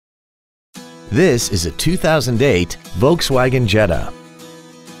This is a 2008 Volkswagen Jetta.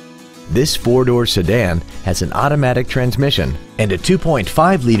 This four-door sedan has an automatic transmission and a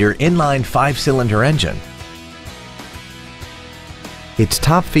 2.5-liter inline five-cylinder engine. Its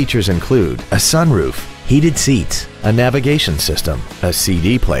top features include a sunroof, heated seats, a navigation system, a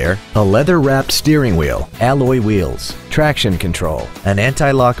CD player, a leather-wrapped steering wheel, alloy wheels, traction control, an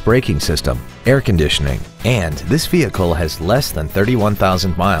anti-lock braking system, air conditioning, and this vehicle has less than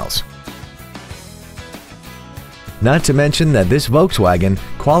 31,000 miles. Not to mention that this Volkswagen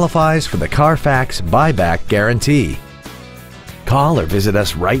qualifies for the Carfax buyback guarantee. Call or visit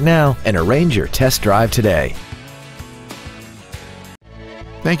us right now and arrange your test drive today.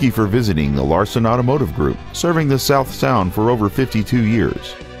 Thank you for visiting the Larson Automotive Group, serving the South Sound for over 52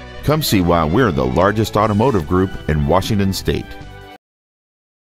 years. Come see why we're the largest automotive group in Washington State.